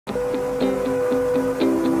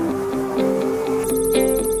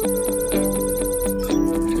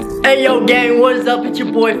Hey yo gang, what is up? It's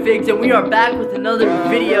your boy Figs and we are back with another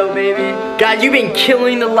video, baby. Guys, you've been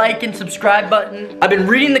killing the like and subscribe button. I've been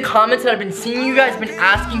reading the comments and I've been seeing you guys been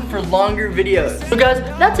asking for longer videos. So guys,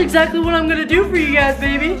 that's exactly what I'm gonna do for you guys,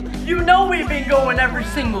 baby. You know we've been going every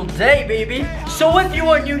single day, baby. So if you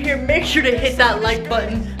are new here, make sure to hit that like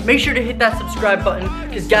button. Make sure to hit that subscribe button.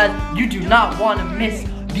 Because guys, you do not want to miss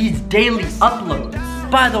these daily uploads.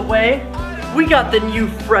 By the way, we got the new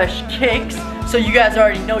fresh kicks. So you guys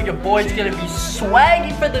already know your boy's gonna be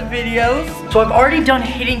swaggy for the videos. So I've already done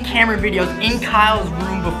hidden camera videos in Kyle's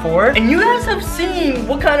room before. And you guys have seen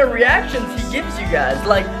what kind of reactions he gives you guys.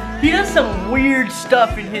 Like, he does some weird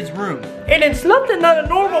stuff in his room. And it's nothing that a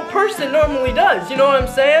normal person normally does, you know what I'm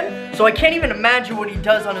saying? So I can't even imagine what he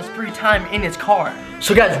does on his free time in his car.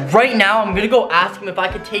 So guys, right now I'm gonna go ask him if I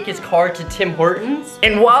could take his car to Tim Hortons.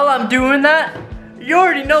 And while I'm doing that, you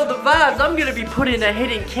already know the vibes. I'm gonna be putting a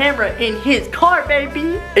hidden camera in his car,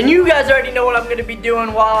 baby. And you guys already know what I'm gonna be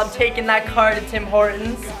doing while I'm taking that car to Tim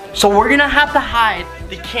Hortons. So we're gonna have to hide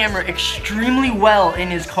the camera extremely well in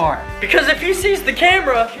his car. Because if he sees the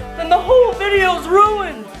camera, then the whole video's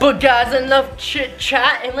ruined. But guys, enough chit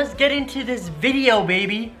chat and let's get into this video,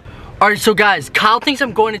 baby. Alright, so guys, Kyle thinks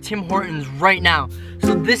I'm going to Tim Hortons right now.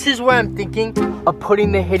 So this is where I'm thinking of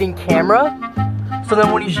putting the hidden camera. So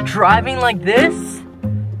then when he's driving like this,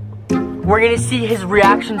 we're gonna see his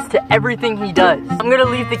reactions to everything he does. I'm gonna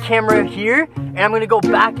leave the camera here and I'm gonna go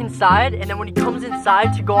back inside, and then when he comes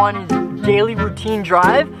inside to go on his daily routine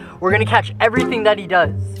drive, we're gonna catch everything that he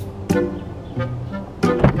does.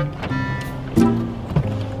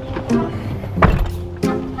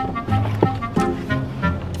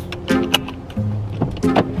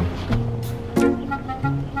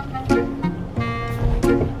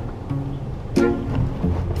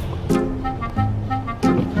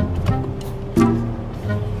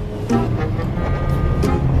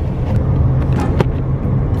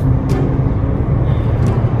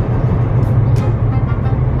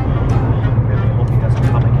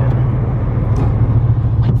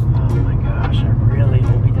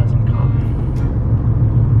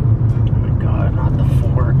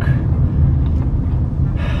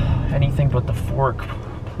 But the fork,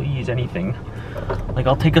 please, anything. Like,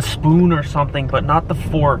 I'll take a spoon or something, but not the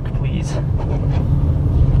fork, please.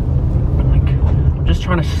 Like, I'm just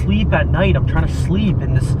trying to sleep at night. I'm trying to sleep,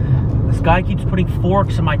 and this guy keeps putting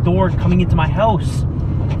forks in my door and coming into my house.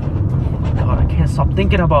 God, I can't stop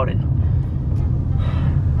thinking about it.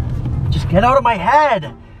 Just get out of my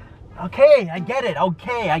head. Okay, I get it.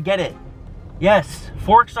 Okay, I get it. Yes,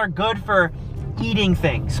 forks are good for eating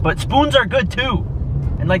things, but spoons are good too.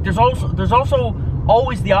 And like, there's also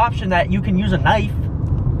always the option that you can use a knife.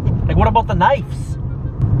 Like, what about the knives?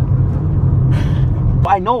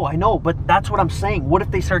 I know, but that's what I'm saying. What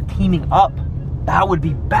if they start teaming up? That would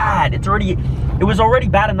be bad. It was already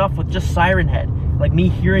bad enough with just Siren Head. Like, me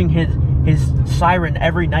hearing his siren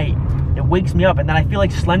every night. It wakes me up, and then I feel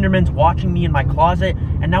like Slenderman's watching me in my closet,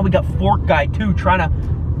 and now we got Fork Guy too trying to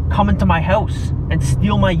come into my house and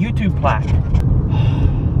steal my YouTube plaque.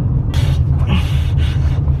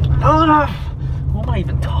 Who am I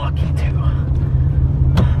even talking to?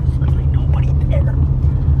 There's literally nobody there. Oh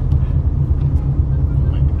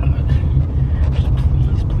my god.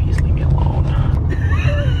 Just please leave me alone.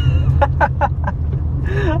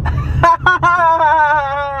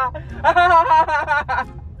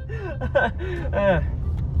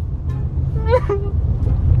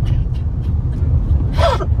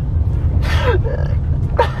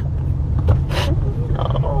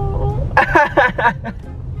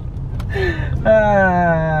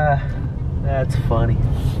 That's funny.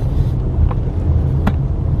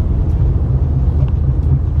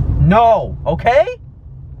 No, okay?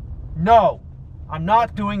 No, I'm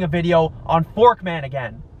not doing a video on Forkman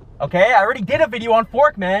again. Okay, I already did a video on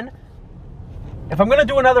Forkman. If I'm gonna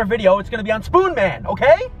do another video, it's gonna be on Spoonman,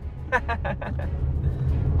 okay?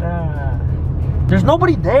 There's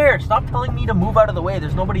nobody there. Stop telling me to move out of the way.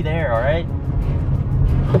 There's nobody there, all right?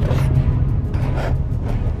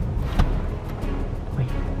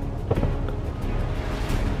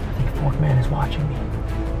 Forkman is watching me.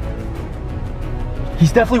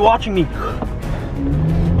 He's definitely watching me.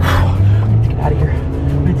 Let's get out of here.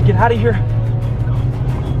 Let's get out of here. Oh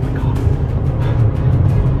my god.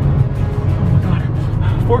 Oh my god.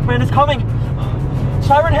 Forkman is coming.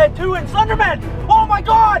 Siren Head 2 and Slenderman. Oh my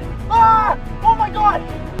god. Ah! Oh my god.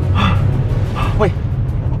 Wait.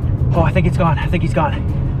 Oh, I think it's gone. I think he's gone.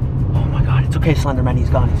 Oh my god. It's okay, Slenderman. He's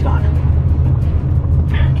gone. He's gone.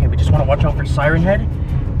 Okay, we just want to watch out for Siren Head.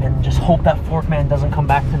 And just hope that Forkman doesn't come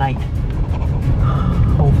back tonight.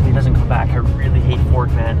 Hopefully he doesn't come back. I really hate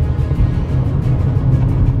Forkman.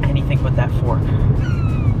 Anything anything but that fork.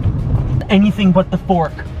 Anything but the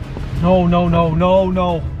fork. No, no, no, no,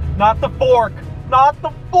 no. Not the fork. Not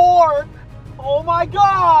the fork. Oh my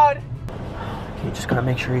God. Okay, just gotta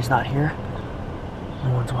make sure he's not here.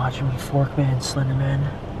 No one's watching me. Forkman, Slenderman,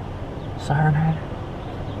 Siren Head.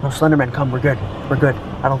 No, Slenderman, come. We're good. We're good.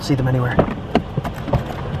 I don't see them anywhere.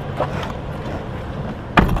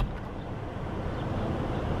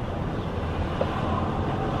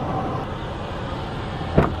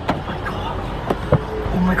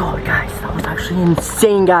 Oh my God, guys, that was actually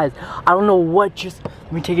insane, guys. I don't know what just,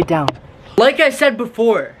 let me take it down. Like I said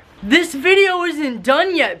before, this video isn't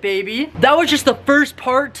done yet, baby. That was just the first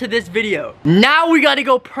part to this video. Now we gotta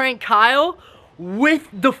go prank Kyle with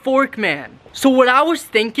the Forkman. So what I was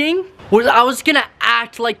thinking was I was gonna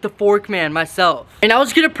act like the Forkman myself. And I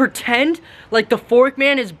was gonna pretend like the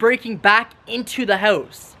Forkman is breaking back into the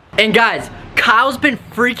house. And guys, Kyle's been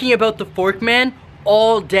freaking about the Forkman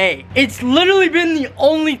all day. It's literally been the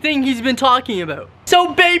only thing he's been talking about.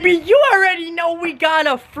 So baby, you already know we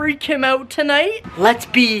gotta freak him out tonight. Let's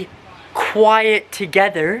be quiet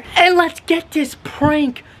together and let's get this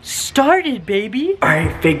prank started, baby. All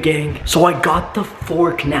right, Fig Gang, so I got the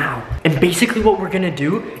fork now. And basically what we're gonna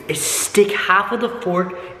do is stick half of the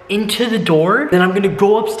fork into the door. Then I'm gonna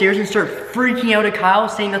go upstairs and start freaking out at Kyle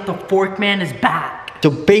saying that the Forkman is back. So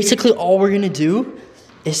basically all we're gonna do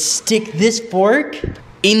is stick this fork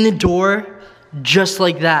in the door just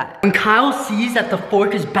like that. When Kyle sees that the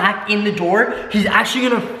fork is back in the door, he's actually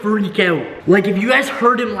gonna freak out. Like if you guys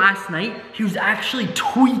heard him last night, he was actually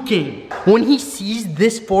tweaking. When he sees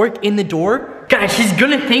this fork in the door, guys, he's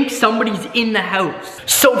gonna think somebody's in the house.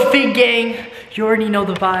 So Fig Gang, you already know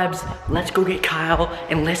the vibes. Let's go get Kyle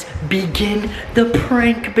and let's begin the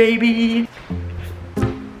prank, baby.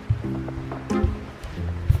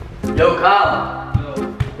 Yo,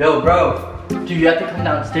 Kyle. Yo, bro. Dude, you have to come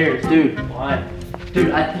downstairs, dude. Why?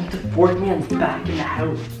 Dude, I think the Forkman's back in the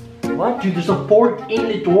house. What? Dude, there's a fork in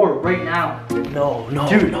the door right now. No, no,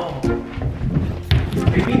 dude, no.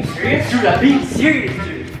 Are you being serious? Dude, I'm being serious,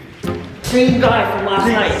 dude. Same guy from last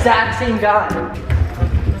night. Exact same guy.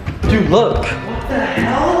 Dude, look. What the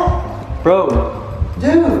hell? Bro.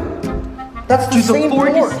 Dude. That's the same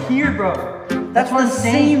fork. The fork fork is here, bro. That's the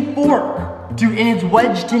same fork. Dude, and it's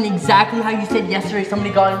wedged in exactly how you said yesterday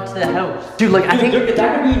somebody got into the house. Dude, like, I think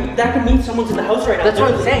that could mean someone's in the house right now. That's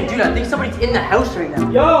what I'm saying, dude. I think somebody's in the house right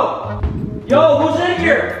now. Yo, who's in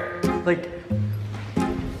here? Like,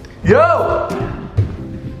 yo!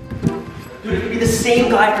 Dude, it could be the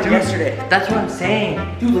same guy from yesterday. That's what I'm saying.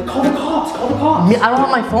 Dude, like, call the cops, call the cops. I don't have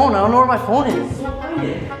my phone. I don't know where my phone is. Go find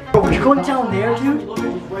it. Bro, you're going down there, dude? Look, he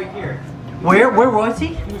was right here. Where was he?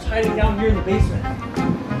 He was hiding down here in the basement.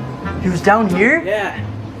 He was down here? Yeah.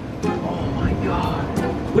 Oh my God.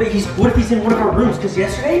 What if he's in one of our rooms? Because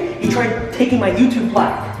yesterday, he tried taking my YouTube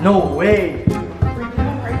plaque. No way.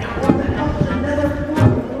 Right now, what the hell is another fork?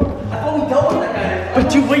 I thought we dealt with that guy.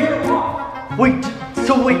 But dude, wait,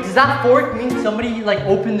 does that fork mean somebody like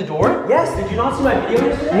opened the door? Yes, did you not see my video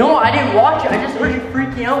yesterday? No, I didn't watch it. I just heard you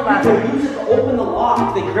freaking out last They night. use it to open the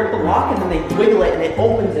lock. They grip the lock and then they wiggle it and it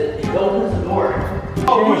opens it. It opens the door.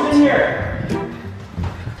 Oh, who's in here?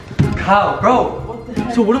 Kyle, bro. What the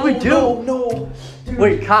heck? So what do we do? No. Dude,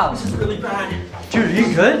 wait, Kyle. This is really bad. Dude, are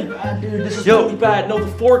you good? Dude, this is really bad. No,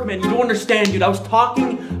 the Forkman, you don't understand, dude. I was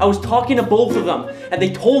talking to both of them, and they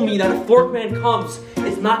told me that if Forkman comes,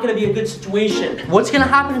 it's not gonna be a good situation. What's gonna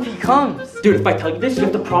happen if he comes? Dude, if I tell you this, you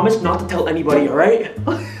have to promise not to tell anybody, alright?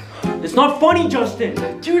 It's not funny, Justin.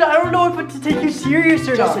 Dude, I don't know if to take you serious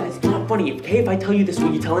or Justin, not. it's not funny. Okay, if I tell you this,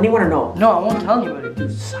 will you tell anyone or no? No, I won't tell anybody.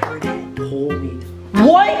 Dude, Siren Head told me.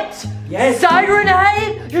 What? Yes. Siren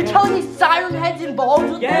Head? You're telling me Siren Head's involved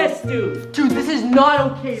with Yes, this? dude. Dude, this is not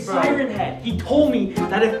okay, bro. Siren Head. He told me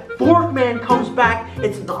that if Forkman comes back,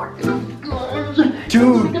 it's not good.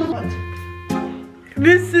 Dude.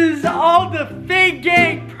 This is all the Fig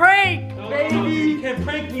Gang prank, baby. You can't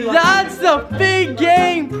prank me like That's the Fig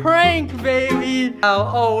Gang prank, baby.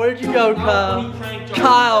 Oh, where'd you go, Kyle?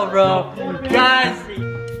 Kyle, bro. Guys,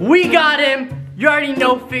 we got him. You already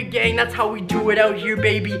know, Fig Gang, that's how we do it out here,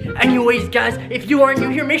 baby. Anyways, guys, if you are new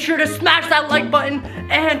here, make sure to smash that like button.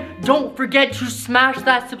 And don't forget to smash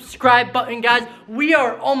that subscribe button, guys. We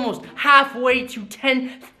are almost halfway to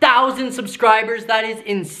 10,000 subscribers. That is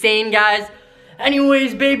insane, guys.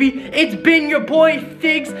 Anyways, baby, it's been your boy,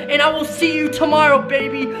 Figs, and I will see you tomorrow,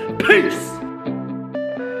 baby. Peace!